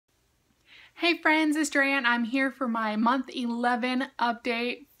Hey friends, it's Joanne. I'm here for my month 11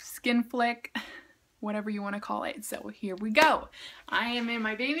 update, skin flick, whatever you want to call it. So here we go. I am in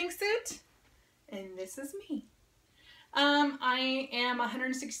my bathing suit and this is me. I am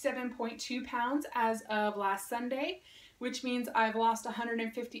 167.2 pounds as of last Sunday, which means I've lost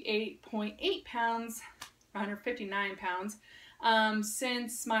 158.8 pounds, 159 pounds,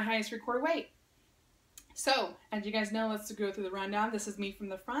 since my highest recorded weight. So, as you guys know, let's go through the rundown. This is me from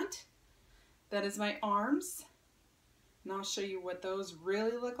the front. That is my arms, and I'll show you what those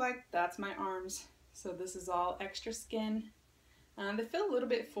really look like. That's my arms. So this is all extra skin. They feel a little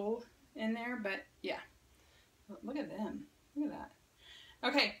bit full in there, but yeah. Look at them. Look at that.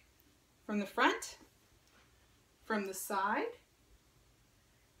 Okay, from the front, from the side,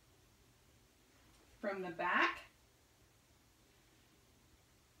 from the back,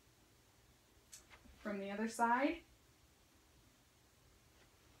 from the other side,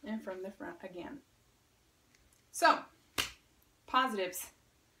 and from the front again. So, positives.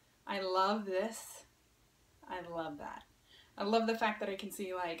 I love this. I love that. I love the fact that I can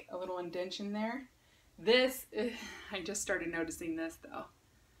see like a little indentation there. This, I just started noticing this though.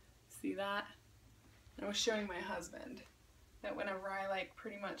 See that? I was showing my husband that whenever I like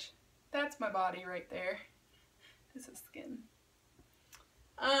pretty much, that's my body right there. This is skin.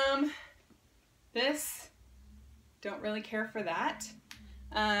 This, don't really care for that.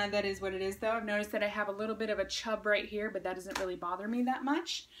 That is what it is though. I've noticed that I have a little bit of a chub right here, but that doesn't really bother me that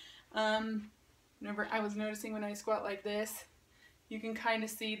much. Whenever I was noticing when I squat like this, you can kind of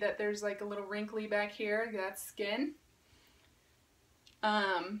see that there's like a little wrinkly back here. That's skin.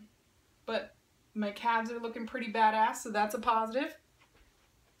 But my calves are looking pretty badass, so that's a positive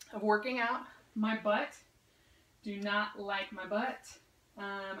of working out. My butt, do not like my butt.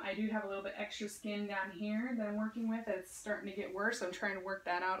 I do have a little bit extra skin down here that I'm working with. It's starting to get worse. I'm trying to work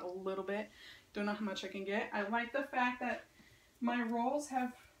that out a little bit. Don't know how much I can get. I like the fact that my rolls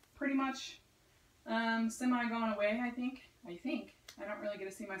have pretty much semi gone away, I think. I don't really get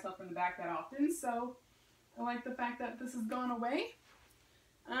to see myself from the back that often, so I like the fact that this has gone away.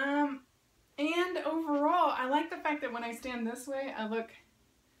 And overall, I like the fact that when I stand this way, I look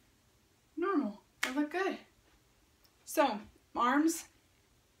normal. I look good. So, arms,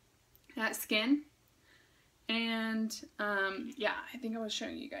 that skin, and yeah, I think I was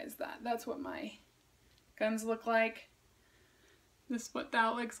showing you guys that. That's what my guns look like. This is what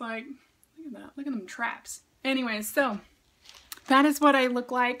that looks like. Look at that. Look at them traps. Anyways, so that is what I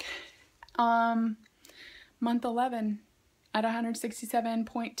look like month 11 at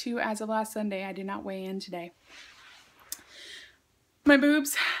 167.2 as of last Sunday. I did not weigh in today. My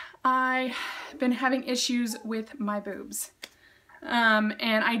boobs, I've been having issues with my boobs. And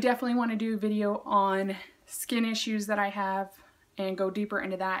I definitely want to do a video on skin issues that I have and go deeper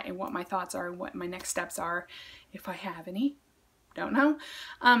into that and what my thoughts are and what my next steps are, if I have any. Don't know.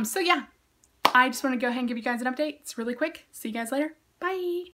 So yeah, I just want to go ahead and give you guys an update. It's really quick. See you guys later. Bye.